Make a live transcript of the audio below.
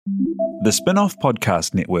The Spin-off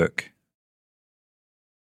Podcast Network.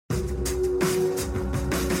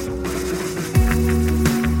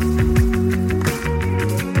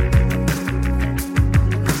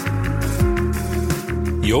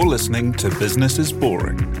 You're listening to Business is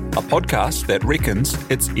Boring, a podcast that reckons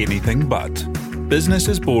it's anything but. Business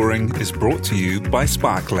is Boring is brought to you by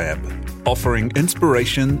SparkLab, offering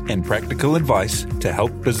inspiration and practical advice to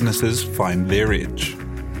help businesses find their edge.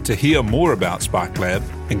 To hear more about SparkLab,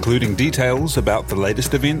 including details about the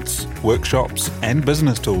latest events, workshops, and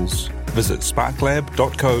business tools, visit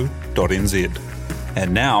sparklab.co.nz.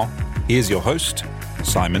 And now, here's your host,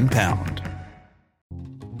 Simon Pound.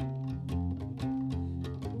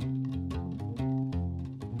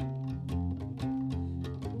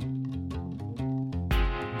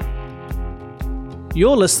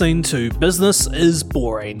 You're listening to Business is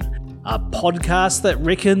Boring, a podcast that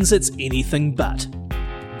reckons it's anything but.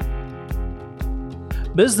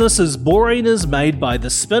 Business is Boring is made by The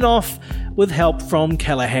Spin-off with help from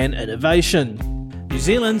Callaghan Innovation, New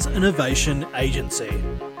Zealand's innovation agency.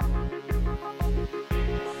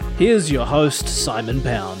 Here's your host, Simon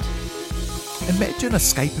Pound. Imagine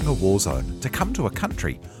escaping a war zone to come to a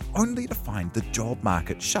country only to find the job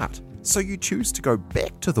market shut, so you choose to go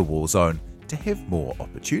back to the war zone to have more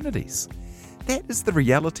opportunities. That is the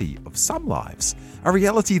reality of some lives, a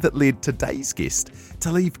reality that led today's guest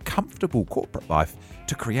to leave comfortable corporate life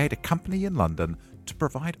to create a company in London to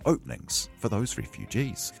provide openings for those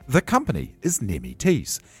refugees. The company is Nemi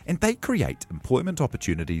Teas, and they create employment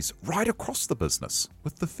opportunities right across the business,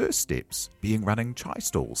 with the first steps being running chai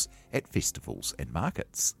stalls at festivals and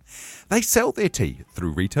markets. They sell their tea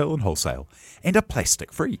through retail and wholesale and are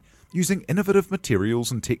plastic-free, using innovative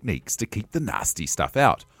materials and techniques to keep the nasty stuff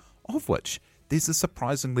out, of which there's a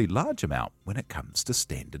surprisingly large amount when it comes to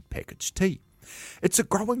standard packaged tea. It's a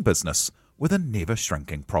growing business with a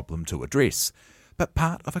never-shrinking problem to address, but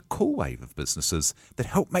part of a cool wave of businesses that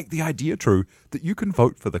help make the idea true that you can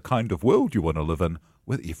vote for the kind of world you want to live in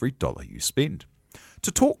with every dollar you spend.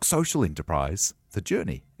 To talk social enterprise, the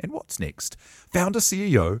journey, and what's next, founder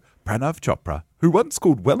CEO Pranav Chopra, who once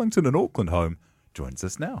called Wellington and Auckland home, joins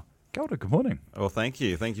us now. Kia ora, good morning. Well, thank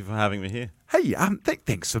you. Thank you for having me here. Hey,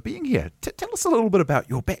 thanks for being here. Tell us a little bit about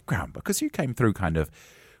your background, because you came through kind of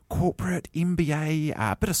corporate, MBA,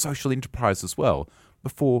 a bit of social enterprise as well,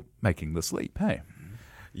 before making this leap, hey?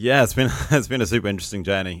 Yeah, it's been a super interesting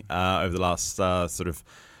journey over the last sort of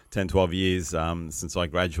 10, 12 years since I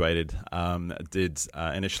graduated. Did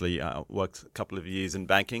initially worked a couple of years in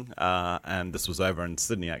banking, and this was over in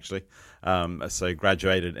Sydney, actually. So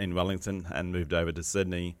graduated in Wellington and moved over to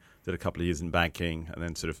Sydney, did a couple of years in banking, and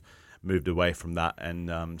then sort of moved away from that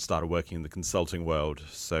and started working in the consulting world.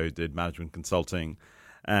 So did management consulting.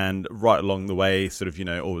 And right along the way, sort of,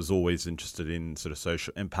 I was always interested in sort of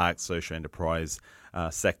social impact, social enterprise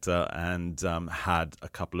sector, and had a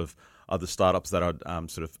couple of other startups that I'd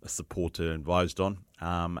sort of supported and advised on,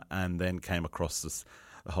 and then came across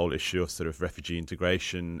the whole issue of sort of refugee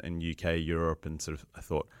integration in UK, Europe, and sort of I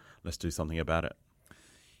thought, let's do something about it.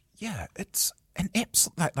 Yeah, it's an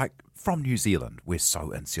absolute, like from New Zealand, we're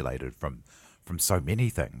so insulated from so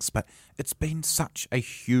many things, but it's been such a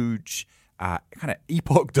huge kind of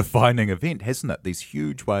epoch-defining event, hasn't it? These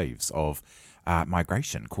huge waves of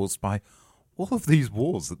migration caused by all of these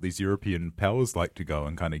wars that these European powers like to go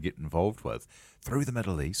and kind of get involved with through the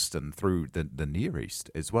Middle East and through the Near East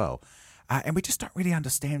as well. And we just don't really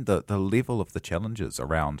understand the level of the challenges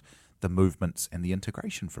around the movements and the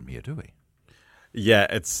integration from here, do we? Yeah,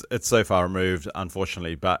 it's so far removed,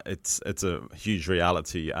 unfortunately, but it's a huge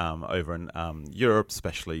reality over in Europe,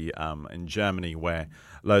 especially in Germany, where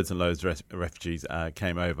loads and loads of refugees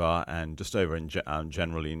came over, and just over in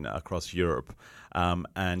generally across Europe.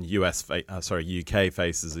 And UK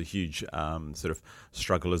faces a huge sort of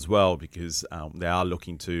struggle as well, because they are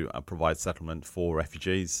looking to provide settlement for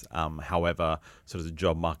refugees. However, sort of the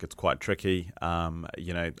job market's quite tricky.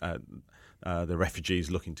 The refugees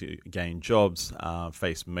looking to gain jobs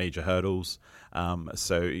face major hurdles,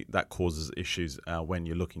 so that causes issues when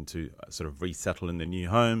you're looking to sort of resettle in their new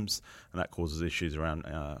homes, and that causes issues around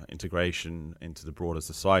integration into the broader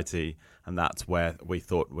society, and that's where we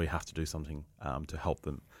thought we have to do something to help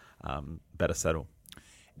them better settle.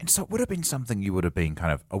 And so it would have been something you would have been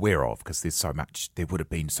kind of aware of, because there would have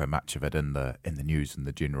been so much of it in the news and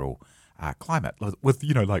the general climate, with,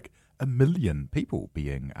 like 1 million people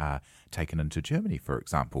being taken into Germany, for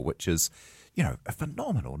example, which is, a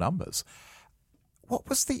phenomenal numbers. What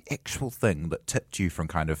was the actual thing that tipped you from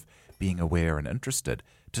kind of being aware and interested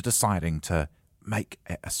to deciding to make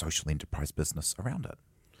a social enterprise business around it?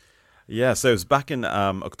 Yeah, so it was back in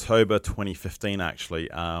October 2015, actually,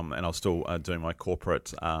 and I was still doing my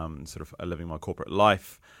corporate, living my corporate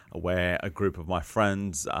life, where a group of my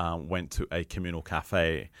friends went to a communal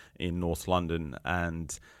cafe in North London,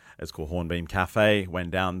 and it's called Hornbeam Cafe.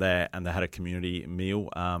 Went down there, and they had a community meal,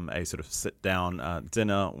 a sort of sit-down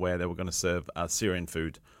dinner where they were going to serve Syrian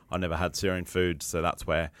food. I never had Syrian food, so that's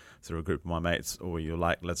where sort of a group of my mates, you're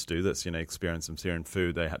like, let's do this, experience some Syrian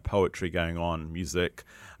food. They had poetry going on, music,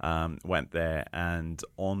 went there, and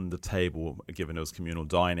on the table, given it was communal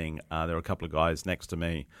dining, there were a couple of guys next to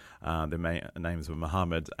me. Their names were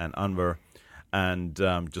Mohammed and Anwar, and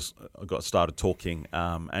just got started talking,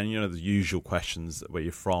 and the usual questions: where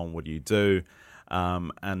you're from, what do you do?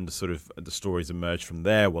 And sort of the stories emerged from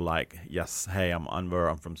there were like, yes, hey, I'm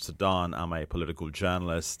Anwar, I'm from Sudan, I'm a political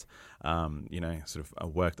journalist, I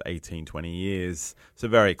worked 18, 20 years, so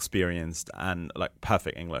very experienced and like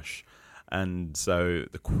perfect English. And so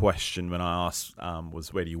the question when I asked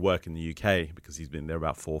was, where do you work in the UK? Because he's been there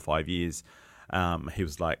about 4 or 5 years. He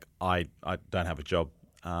was like, I don't have a job.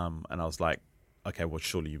 And I was like, okay, well,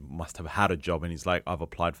 surely you must have had a job. And he's like, I've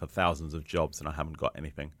applied for thousands of jobs and I haven't got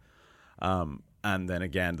anything. And then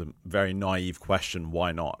again, the very naive question,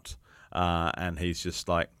 why not? And he's just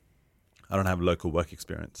like, I don't have local work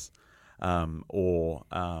experience. And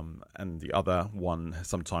the other one,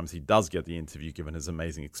 sometimes he does get the interview given his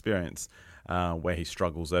amazing experience, where he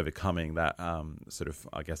struggles overcoming that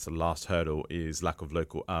the last hurdle is lack of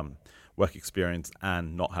local work experience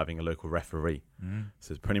and not having a local referee.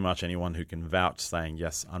 So it's pretty much anyone who can vouch saying,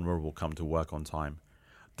 yes, Anwar will come to work on time.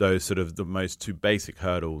 Those sort of the most two basic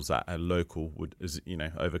hurdles that a local would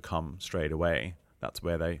overcome straight away. That's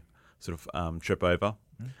where they sort of trip over.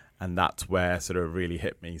 And that's where sort of really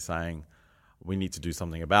hit me saying, we need to do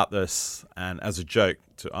something about this. And as a joke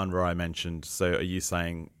to Anwar, I mentioned, so are you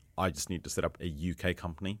saying I just need to set up a UK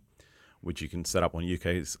company, which you can set up on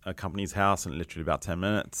UK's company's house in literally about 10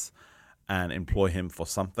 minutes and employ him for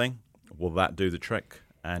something? Will that do the trick?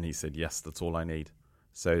 And he said, yes, that's all I need.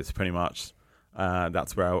 So it's pretty much,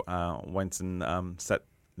 that's where I went and set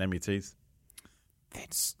NMUTs.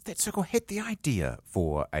 That's so cool. Had the idea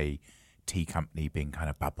for a tea company being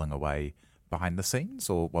kind of bubbling away behind the scenes,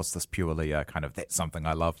 or was this purely a kind of, that's something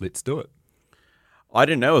I love, let's do it? I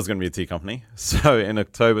didn't know it was going to be a tea company. So in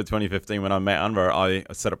October 2015, when I met Anwar, I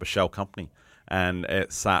set up a shell company, and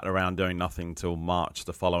it sat around doing nothing till March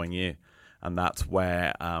the following year. And that's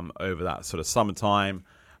where over that sort of summertime,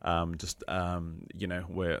 we're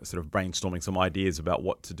sort of brainstorming some ideas about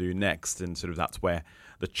what to do next. And sort of that's where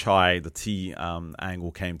the tea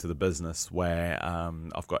angle came to the business, where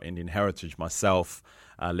I've got Indian heritage myself,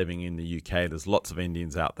 living in the UK. There's lots of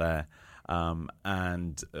Indians out there.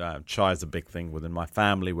 And chai is a big thing within my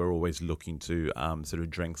family. We're always looking to sort of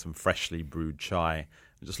drink some freshly brewed chai.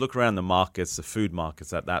 And just look around the markets, the food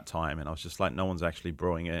markets at that time, and I was just like, no one's actually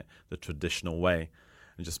brewing it the traditional way.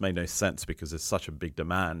 It just made no sense because there's such a big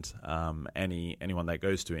demand. Anyone that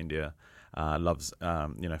goes to India loves,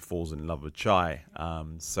 falls in love with chai.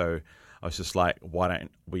 So I was just like, why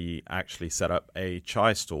don't we actually set up a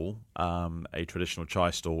chai stall, a traditional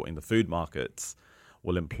chai stall in the food markets?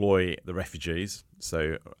 We'll employ the refugees,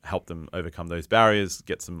 so help them overcome those barriers,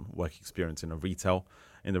 get some work experience in the retail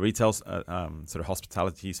sort of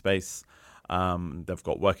hospitality space. They've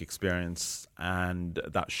got work experience, and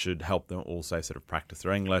that should help them also sort of practice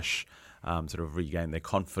their English, sort of regain their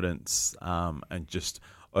confidence, and just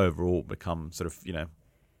overall become sort of,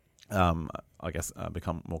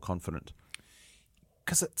 become more confident.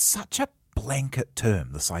 Because it's such a blanket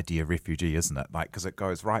term, this idea of refugee, isn't it? Like, because it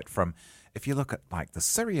goes right from, if you look at like the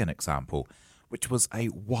Syrian example, which was a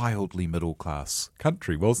wildly middle-class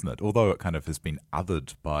country, wasn't it? Although it kind of has been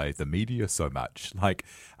othered by the media so much. Like,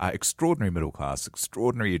 extraordinary middle class,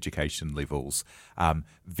 extraordinary education levels,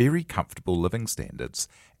 very comfortable living standards.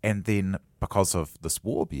 And then because of this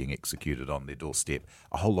war being executed on their doorstep,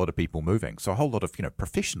 a whole lot of people moving. So a whole lot of,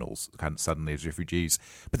 professionals kind of suddenly as refugees.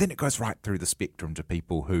 But then it goes right through the spectrum to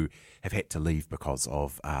people who have had to leave because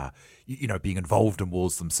of, being involved in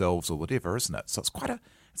wars themselves or whatever, isn't it? So it's quite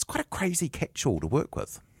a crazy catch-all to work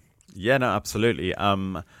with. Yeah, no, absolutely.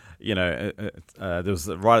 There was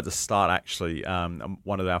right at the start, actually,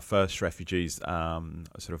 one of our first refugees,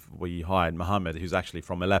 we hired Mohammed, who's actually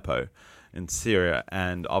from Aleppo in Syria.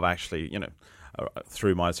 And I've actually,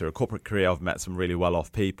 through my sort of corporate career, I've met some really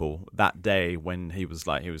well-off people. That day when he was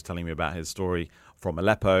telling me about his story from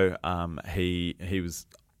Aleppo,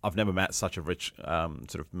 I've never met such a rich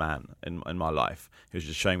sort of man in my life. He was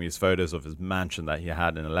just showing me his photos of his mansion that he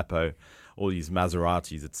had in Aleppo, all these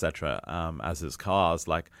Maseratis, etc., as his cars.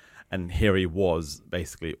 And here he was,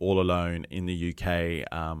 basically all alone in the UK,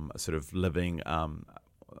 sort of living at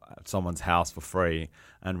someone's house for free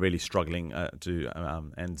and really struggling to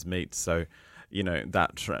ends meet. So,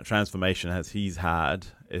 that transformation as he's had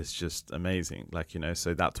is just amazing.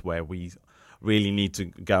 So that's where we really need to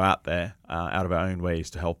go out there out of our own ways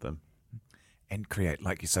to help them. And create,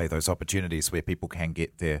 like you say, those opportunities where people can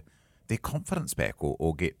get their confidence back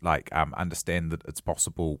or get understand that it's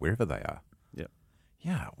possible wherever they are.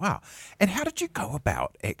 Yeah, wow. And how did you go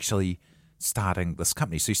about actually starting this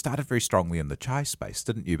company? So you started very strongly in the chai space,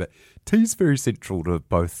 didn't you? But tea's very central to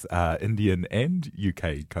both Indian and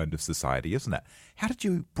UK kind of society, isn't it? How did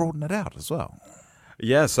you broaden it out as well?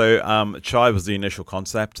 Yeah, so chai was the initial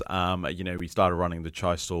concept. We started running the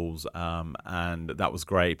chai stalls, and that was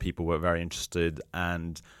great. People were very interested,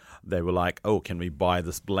 and they were like, oh, can we buy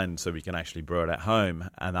this blend so we can actually brew it at home?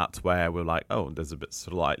 And that's where we're like, oh, there's a bit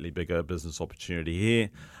slightly bigger business opportunity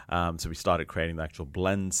here. So we started creating the actual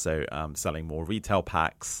blends, so selling more retail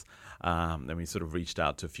packs. Then we sort of reached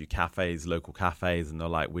out to a few cafes, local cafes, and they're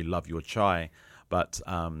like, we love your chai, but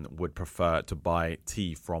would prefer to buy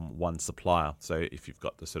tea from one supplier. So if you've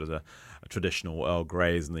got the sort of the traditional Earl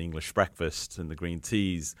Greys and the English breakfast and the green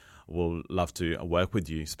teas, we'll love to work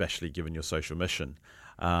with you, especially given your social mission.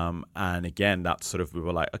 And again, that's sort of, we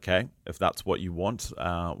were like, okay, if that's what you want,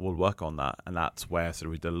 we'll work on that. And that's where sort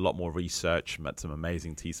of we did a lot more research, met some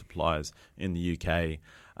amazing tea suppliers in the UK,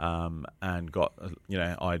 and got,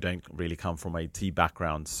 I don't really come from a tea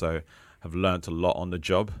background, so have learned a lot on the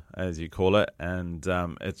job, as you call it. And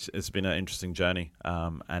it's been an interesting journey.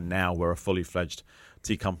 And now we're a fully fledged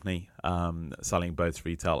tea company, selling both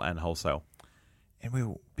retail and wholesale. And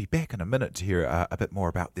we'll be back in a minute to hear a bit more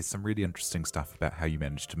about, there's some really interesting stuff about how you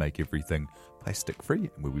managed to make everything plastic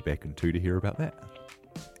free, and we'll be back in 2 to hear about that.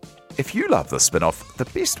 If you love the Spin-Off, the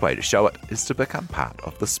best way to show it is to become part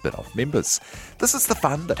of the Spin-Off members. This is the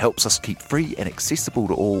fund that helps us keep free and accessible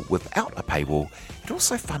to all without a paywall. It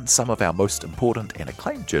also funds some of our most important and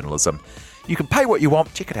acclaimed journalism. You can pay what you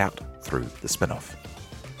want, check it out through the Spin-Off.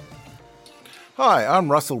 Hi, I'm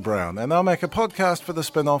Russell Brown, and I'll make a podcast for the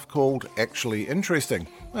Spin-Off called Actually Interesting.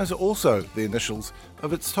 Those are also the initials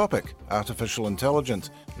of its topic, artificial intelligence,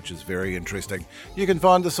 which is very interesting. You can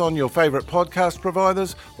find us on your favourite podcast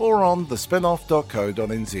providers or on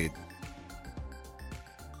thespinoff.co.nz.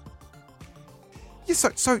 Yeah,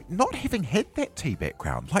 so not having had that tea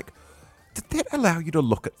background, did that allow you to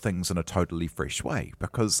look at things in a totally fresh way?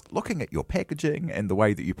 Because looking at your packaging and the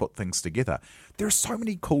way that you put things together, there are so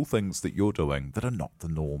many cool things that you're doing that are not the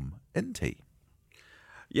norm in tea.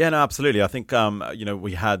 Yeah, no, absolutely. I think,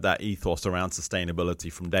 we had that ethos around sustainability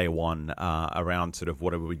from day one, around sort of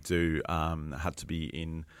whatever we do had to be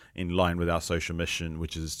in line with our social mission,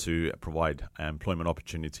 which is to provide employment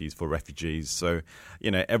opportunities for refugees. So,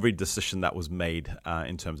 every decision that was made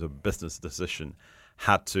in terms of business decision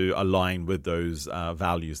had to align with those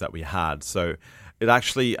values that we had. So it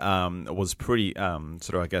actually was pretty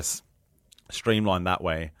streamlined that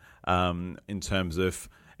way in terms of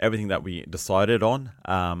everything that we decided on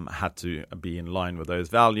had to be in line with those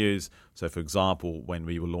values. So, for example, when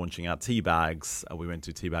we were launching our tea bags, we went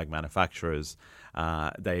to tea bag manufacturers.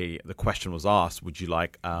 The question was asked, would you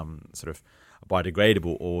like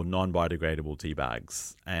biodegradable or non-biodegradable tea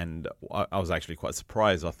bags? And I was actually quite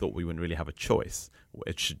surprised. I thought we wouldn't really have a choice.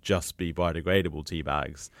 It should just be biodegradable tea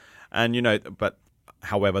bags. And, but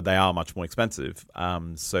however, they are much more expensive.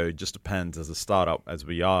 So it just depends, as a startup, as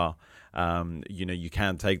we are, you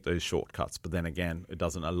can take those shortcuts, but then again, it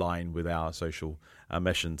doesn't align with our social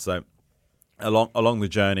mission. So along the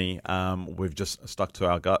journey, we've just stuck to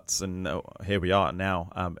our guts, and here we are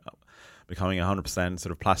now, becoming 100%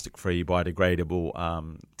 sort of plastic-free,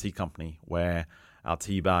 biodegradable tea company, where our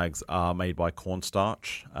tea bags are made by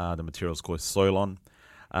cornstarch. The material is called Soilon,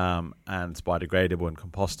 and it's biodegradable and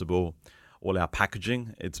compostable. All our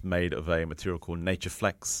packaging, it's made of a material called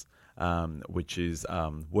NatureFlex, which is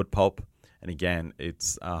wood pulp. And again,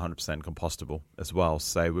 it's 100% compostable as well.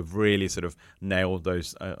 So we've really sort of nailed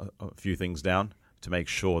those a few things down to make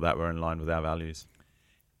sure that we're in line with our values.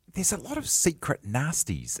 There's a lot of secret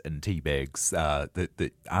nasties in tea bags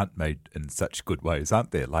that aren't made in such good ways,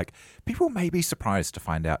 aren't there? People may be surprised to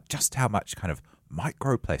find out just how much kind of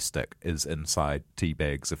microplastic is inside tea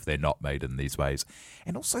bags if they're not made in these ways.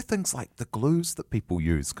 And also things like the glues that people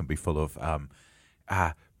use can be full of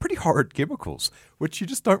pretty horrid chemicals, which you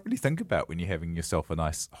just don't really think about when you're having yourself a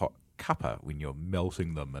nice hot cuppa, when you're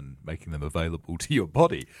melting them and making them available to your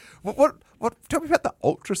body. What tell me about the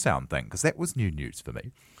ultrasound thing, because that was new news for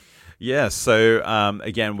me. Yeah, so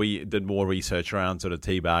again, we did more research around sort of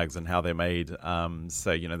tea bags and how they're made.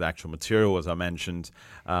 So, the actual material, as I mentioned,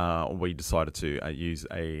 we decided to use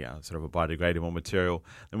a sort of a biodegradable material.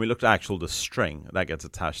 And we looked at the string that gets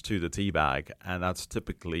attached to the tea bag, and that's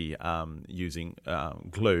typically using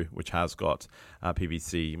glue, which has got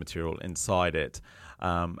PVC material inside it.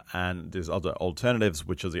 And there's other alternatives,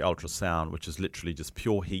 which is the ultrasound, which is literally just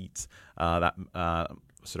pure heat that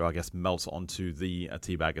melts onto the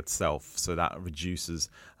tea bag itself. So that reduces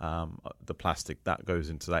the plastic that goes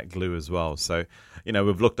into that glue as well. So,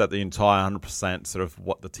 we've looked at the entire 100% sort of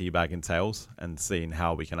what the tea bag entails and seen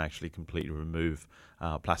how we can actually completely remove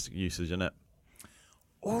plastic usage in it.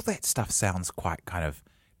 All that stuff sounds quite kind of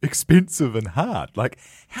expensive and hard. Like,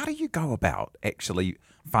 how do you go about actually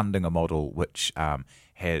funding a model which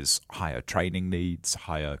has higher training needs,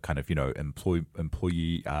 higher kind of,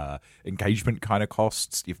 employee engagement kind of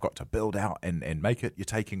costs? You've got to build out and make it. You're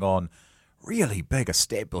taking on really big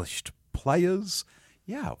established players.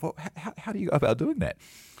 Yeah, well, how do you go about doing that?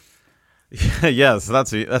 Yeah, so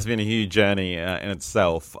that's been a huge journey in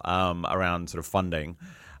itself around sort of funding.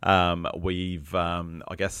 We've,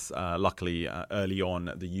 luckily early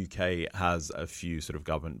on, the UK has a few sort of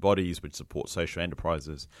government bodies which support social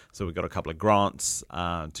enterprises. So we've got a couple of grants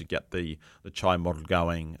to get the Chai model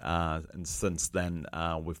going. And since then,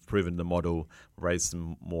 we've proven the model, raised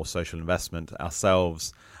some more social investment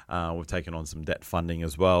ourselves. We've taken on some debt funding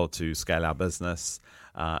as well to scale our business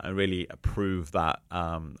and really prove that,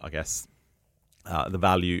 the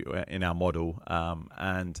value in our model.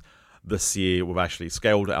 And this year, we've actually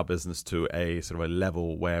scaled our business to a sort of a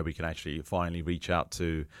level where we can actually finally reach out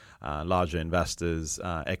to larger investors,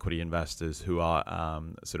 equity investors who are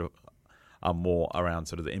are more around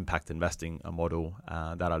sort of the impact investing model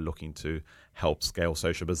that are looking to help scale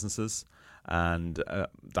social businesses. And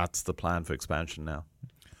that's the plan for expansion now.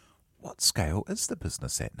 What scale is the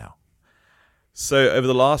business at now? So over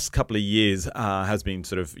the last couple of years has been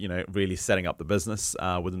sort of, really setting up the business.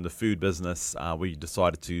 Within the food business, we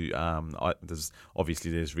decided to,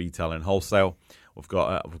 there's retail and wholesale. We've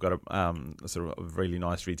got a sort of a really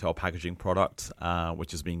nice retail packaging product,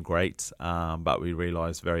 which has been great. But we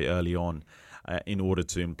realized very early on, in order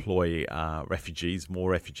to employ more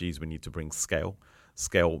refugees, we need to bring scale.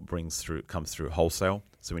 Scale comes through wholesale.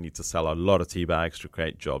 So we need to sell a lot of tea bags to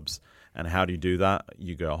create jobs. And how do you do that?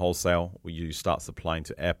 You go wholesale, you start supplying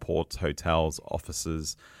to airports, hotels,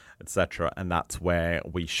 offices, etc. And that's where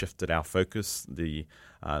we shifted our focus, the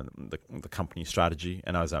company strategy.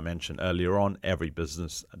 And as I mentioned earlier on, every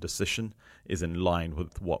business decision is in line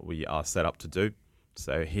with what we are set up to do.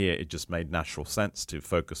 So here it just made natural sense to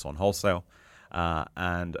focus on wholesale.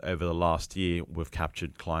 And over the last year, we've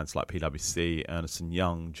captured clients like PwC, Ernst &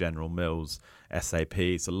 Young, General Mills, SAP.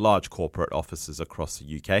 So large corporate offices across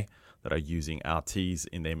the UK that are using our teas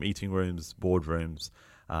in their meeting rooms, boardrooms,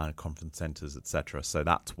 conference centres, etc. So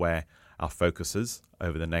that's where our focus is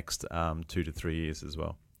over the next 2 to 3 years as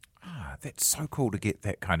well. That's so cool to get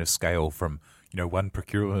that kind of scale from, one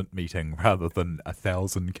procurement meeting rather than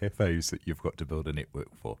 1,000 cafes that you've got to build a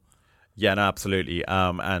network for. Yeah, no, absolutely.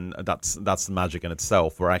 And that's the magic in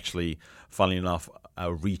itself. We're actually, funnily enough,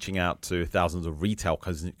 reaching out to thousands of retail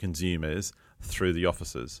consumers through the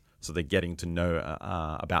offices. So they're getting to know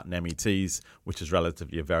about Nemi Teas, which is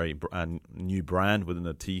relatively a very new brand within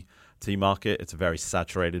the tea market. It's a very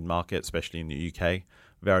saturated market, especially in the UK.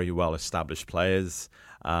 Very well-established players.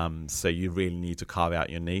 So you really need to carve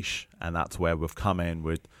out your niche. And that's where we've come in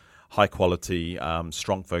with high quality,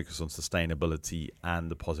 strong focus on sustainability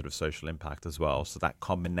and the positive social impact as well. So that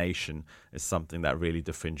combination is something that really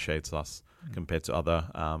differentiates us compared to other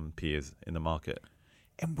peers in the market.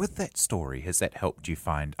 And with that story, has that helped you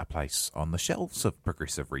find a place on the shelves of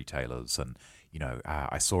progressive retailers? And,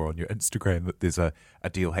 I saw on your Instagram that there's a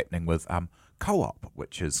deal happening with Co-op,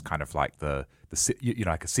 which is kind of like the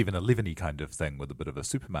like a 7-Eleven-y kind of thing with a bit of a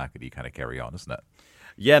supermarket-y kind of carry on, isn't it?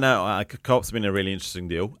 Yeah, no, Co-op's been a really interesting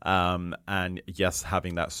deal. And yes,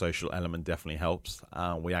 having that social element definitely helps.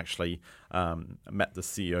 We actually met the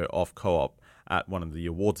CEO of Co-op at one of the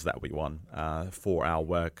awards that we won for our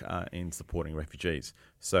work in supporting refugees.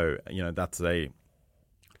 So, that's a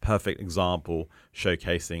perfect example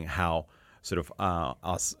showcasing how sort of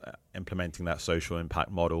us implementing that social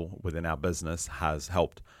impact model within our business has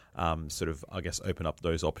helped open up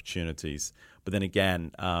those opportunities. But then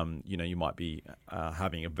again, you might be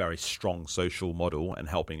having a very strong social model and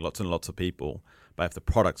helping lots and lots of people. But if the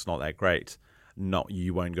product's not that great,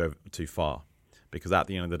 you won't go too far. Because at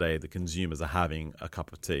the end of the day, the consumers are having a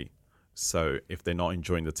cup of tea. So if they're not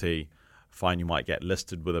enjoying the tea, find you might get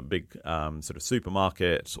listed with a big sort of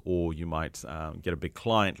supermarket, or you might get a big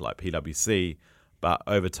client like PwC. But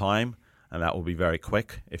over time, and that will be very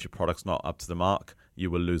quick, if your product's not up to the mark, you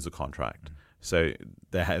will lose the contract. So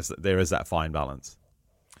there is that fine balance.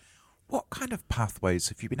 What kind of pathways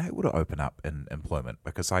have you been able to open up in employment?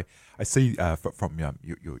 Because I see from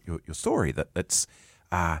your story that it's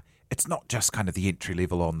not just kind of the entry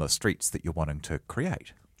level on the streets that you're wanting to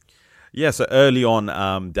create. Yeah, so early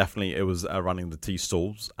on, definitely it was running the tea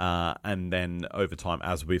stalls. And then over time,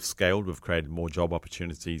 as we've scaled, we've created more job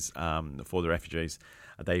opportunities for the refugees.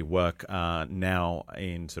 They work now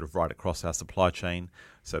in sort of right across our supply chain.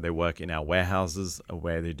 So they work in our warehouses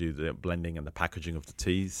where they do the blending and the packaging of the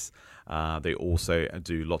teas. They also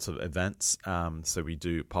do lots of events. So we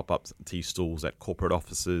do pop-up tea stalls at corporate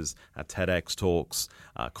offices, at TEDx talks,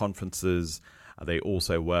 conferences. They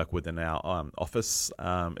also work within our office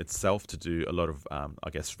itself to do a lot of,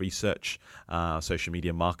 research, social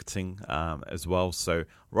media marketing as well. So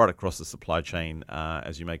right across the supply chain,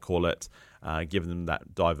 as you may call it, giving them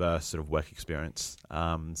that diverse sort of work experience.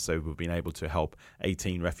 So we've been able to help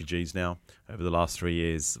 18 refugees now. Over the last 3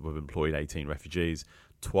 years, we've employed 18 refugees.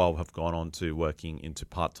 12 have gone on to working into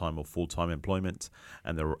part-time or full-time employment,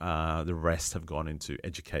 and the rest have gone into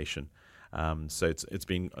education. So it's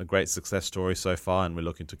been a great success story so far, and we're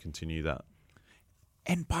looking to continue that.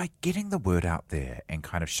 And by getting the word out there and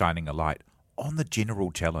kind of shining a light on the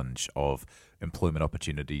general challenge of employment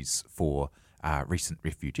opportunities for recent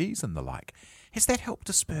refugees and the like, has that helped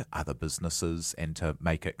to spur other businesses and to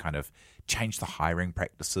make it kind of change the hiring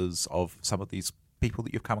practices of some of these people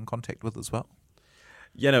that you've come in contact with as well?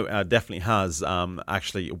 Yeah, no, definitely has.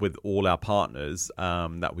 Actually, with all our partners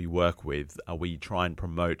that we work with, we try and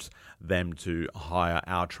promote them to hire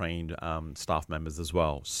our trained staff members as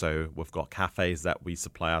well. So we've got cafes that we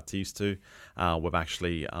supply our teas to. We've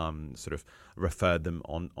actually sort of referred them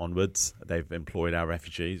onwards. They've employed our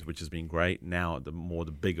refugees, which has been great. Now, the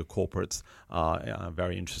bigger corporates are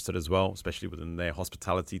very interested as well, especially within their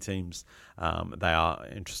hospitality teams. They are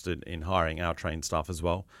interested in hiring our trained staff as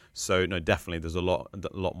well. So, no, definitely there's a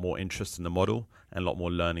lot more interest in the model and a lot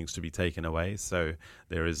more learnings to be taken away. So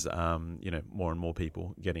there is, more and more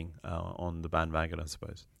people getting on the bandwagon, I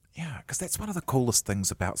suppose. Yeah, because that's one of the coolest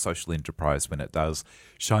things about social enterprise, when it does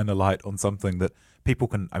shine a light on something that people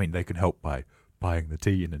can, they can help by buying the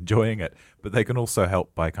tea and enjoying it, but they can also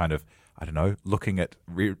help by kind of, looking at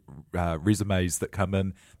resumes that come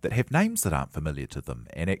in that have names that aren't familiar to them,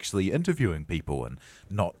 and actually interviewing people and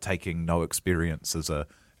not taking no experience as a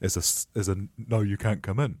no, you can't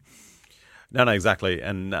come in. No, exactly.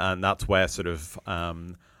 And that's where sort of,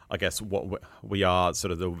 what we are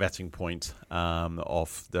sort of the vetting point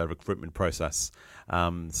of the recruitment process.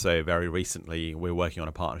 So very recently, we're working on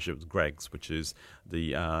a partnership with Greggs, which is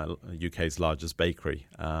the UK's largest bakery.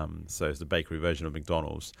 So it's the bakery version of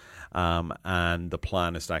McDonald's. And the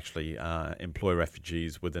plan is to actually employ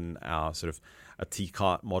refugees within our sort of a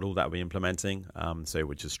T-cart model that we're implementing,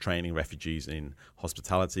 which is training refugees in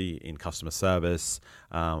hospitality, in customer service,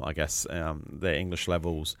 their English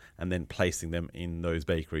levels, and then placing them in those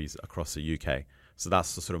bakeries across the UK. So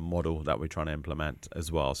that's the sort of model that we're trying to implement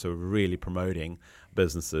as well. So we're really promoting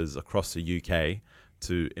businesses across the UK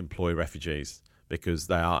to employ refugees, because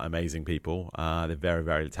they are amazing people. They're very,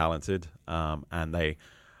 very talented, and they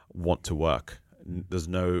want to work. There's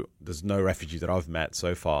no refugee that I've met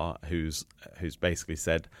so far who's basically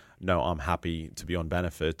said, no, I'm happy to be on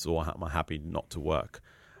benefits, or I'm happy not to work.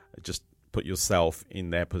 Just put yourself in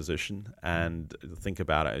their position and think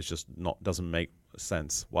about it. It's just doesn't make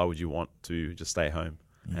sense. Why would you want to just stay home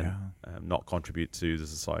and not contribute to the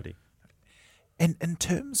society? And in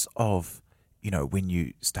terms of, when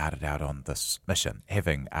you started out on this mission,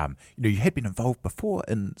 having, you had been involved before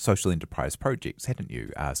in social enterprise projects, hadn't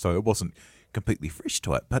you? So it wasn't completely fresh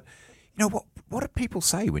to it. But, what did people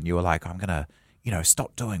say when you were like, I'm going to,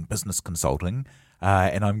 stop doing business consulting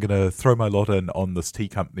and I'm going to throw my lot in on this tea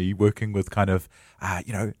company working with kind of,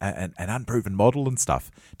 an unproven model and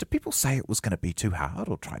stuff? Did people say it was going to be too hard,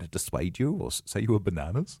 or try to dissuade you, or say you were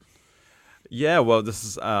bananas? Yeah, well, this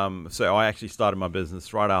is so I actually started my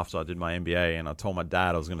business right after I did my MBA, and I told my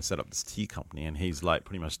dad I was going to set up this tea company, and he's like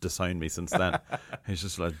pretty much disowned me since then. He's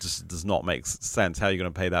just like, just does not make sense. How are you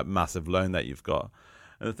going to pay that massive loan that you've got?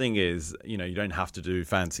 And the thing is, you don't have to do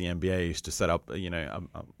fancy MBAs to set up,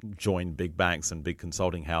 join big banks and big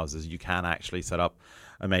consulting houses. You can actually set up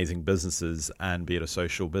amazing businesses, and be it a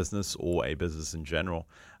social business or a business in general,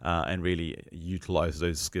 and really utilize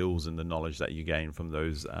those skills and the knowledge that you gain from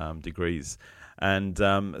those degrees. And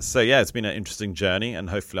it's been an interesting journey, and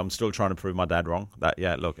hopefully I'm still trying to prove my dad wrong that,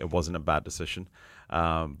 it wasn't a bad decision.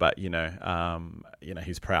 But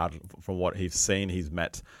he's proud from what he's seen. He's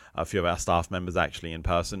met a few of our staff members actually in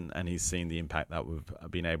person, and he's seen the impact that we've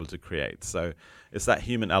been able to create. So it's that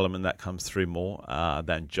human element that comes through more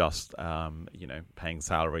than just paying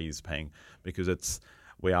salaries, because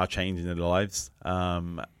we are changing their lives,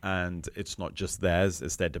 and it's not just theirs;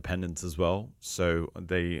 it's their dependents as well. So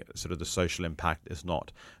the social impact is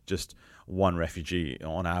not just one refugee.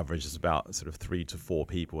 On average, it's about sort of 3 to 4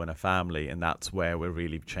 people in a family, and that's where we're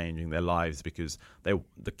really changing their lives, because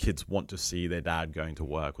the kids want to see their dad going to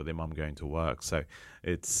work or their mum going to work. So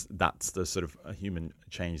that's the sort of a human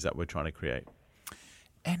change that we're trying to create.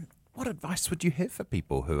 And what advice would you have for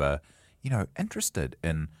people who are, interested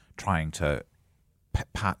in trying to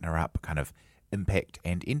partner up kind of impact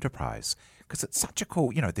and enterprise? Because it's such a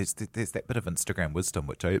cool, there's that bit of Instagram wisdom,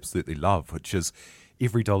 which I absolutely love, which is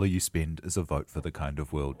every dollar you spend is a vote for the kind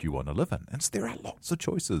of world you want to live in. And so there are lots of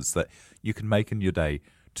choices that you can make in your day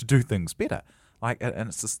to do things better. And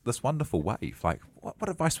it's this wonderful wave. What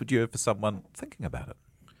advice would you have for someone thinking about it?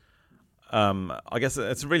 I guess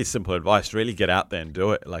it's really simple advice. Really get out there and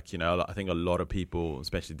do it. I think a lot of people,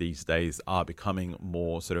 especially these days, are becoming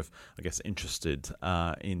more sort of, interested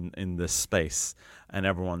in this space. And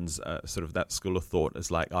everyone's sort of that school of thought is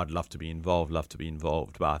like, I'd love to be involved.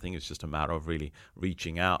 But I think it's just a matter of really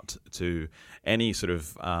reaching out to any sort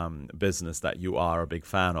of business that you are a big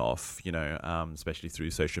fan of, especially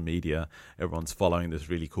through social media. Everyone's following these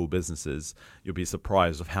really cool businesses. You'll be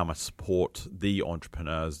surprised of how much support the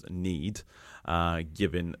entrepreneurs need,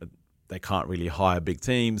 given they can't really hire big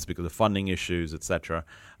teams because of funding issues, etc.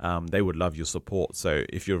 They would love your support. So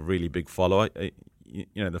if you're a really big follower,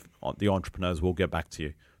 the entrepreneurs will get back to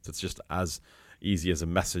you. So it's just as easy as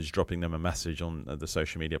dropping them a message on the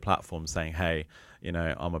social media platform saying, hey,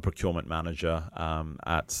 I'm a procurement manager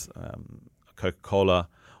at Coca-Cola,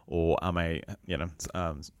 or I'm a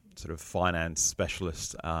sort of finance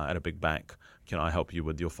specialist at a big bank. Can I help you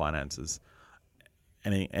with your finances?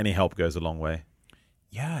 Any help goes a long way.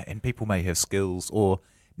 Yeah, and people may have skills or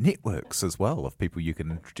networks as well of people you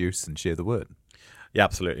can introduce and share the word. Yeah,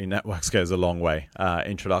 absolutely. Networks goes a long way.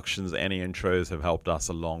 Introductions, any intros have helped us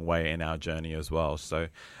a long way in our journey as well. So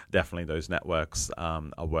definitely those networks are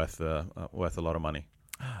worth a lot of money.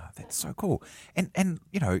 That's so cool. And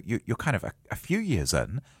you're kind of a few years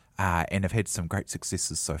in and have had some great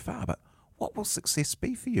successes so far. But what will success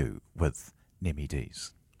be for you with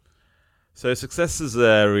NemiDs? So success is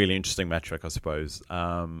a really interesting metric, I suppose.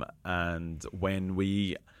 And when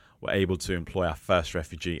we were able to employ our first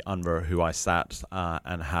refugee, Anwar, who I sat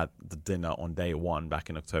and had the dinner on day one back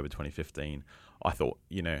in October 2015, I thought,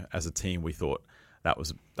 as a team, we thought that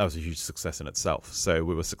was a huge success in itself. So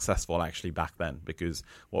we were successful actually back then, because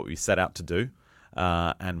what we set out to do,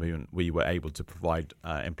 and we were able to provide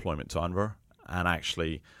employment to Anwar and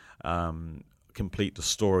actually complete the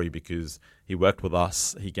story, because he worked with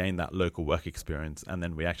us, he gained that local work experience, and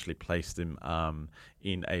then we actually placed him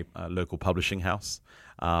in a local publishing house.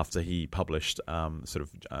 After he published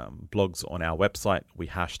blogs on our website, we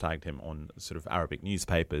hashtagged him on sort of Arabic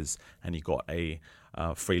newspapers, and he got a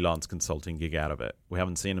freelance consulting gig out of it. We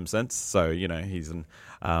haven't seen him since, so he's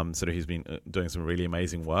been doing some really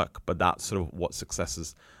amazing work. But that's sort of what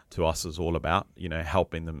successes to us is all about,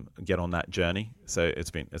 helping them get on that journey. So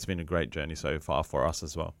it's been a great journey so far for us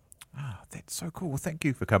as well. That's so cool. Well, thank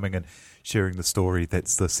you for coming and sharing the story.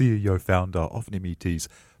 That's the CEO founder of NemiDs,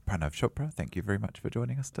 Pranav Chopra. Thank you very much for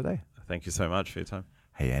joining us today. Thank you so much for your time.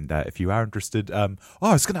 Hey, and if you are interested, I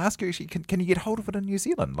was going to ask you actually, can you get hold of it in New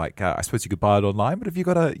Zealand? I suppose you could buy it online, but have you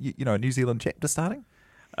got a New Zealand chapter starting?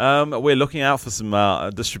 We're looking out for some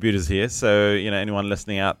distributors here, so anyone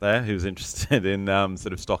listening out there who's interested in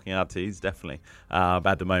sort of stocking our teas, definitely. But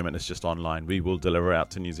at the moment, it's just online. We will deliver out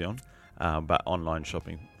to New Zealand, but online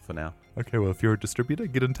shopping for now. Okay, well, if you're a distributor,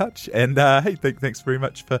 get in touch. And hey, thanks very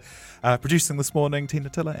much for producing this morning, Tina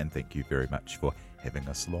Tiller, and thank you very much for having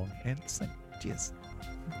us along and listening. Cheers.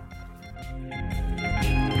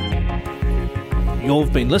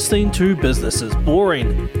 You've been listening to Business is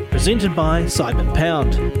Boring, presented by Simon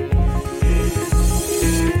Pound,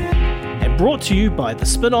 and brought to you by The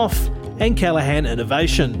Spin-Off and Callaghan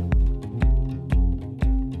Innovation.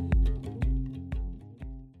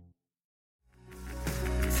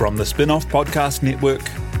 From the Spin-Off Podcast Network,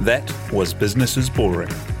 that was Business is Boring,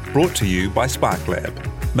 brought to you by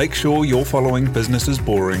SparkLab. Make sure you're following Business is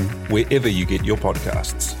Boring wherever you get your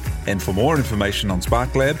podcasts. And for more information on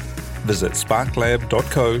SparkLab, visit sparklab.co.nz.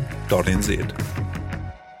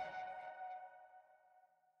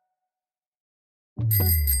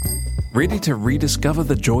 Ready to rediscover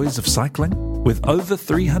the joys of cycling? With over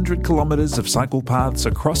 300 kilometres of cycle paths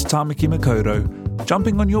across Tāmaki Makaurau,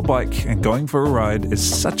 jumping on your bike and going for a ride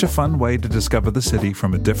is such a fun way to discover the city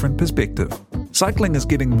from a different perspective. Cycling is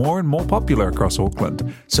getting more and more popular across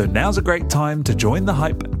Auckland, so now's a great time to join the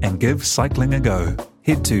hype and give cycling a go.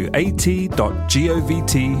 Head to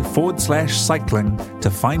at.govt/cycling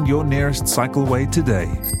to find your nearest cycleway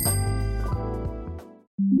today.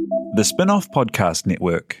 The Spin-off Podcast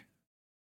Network.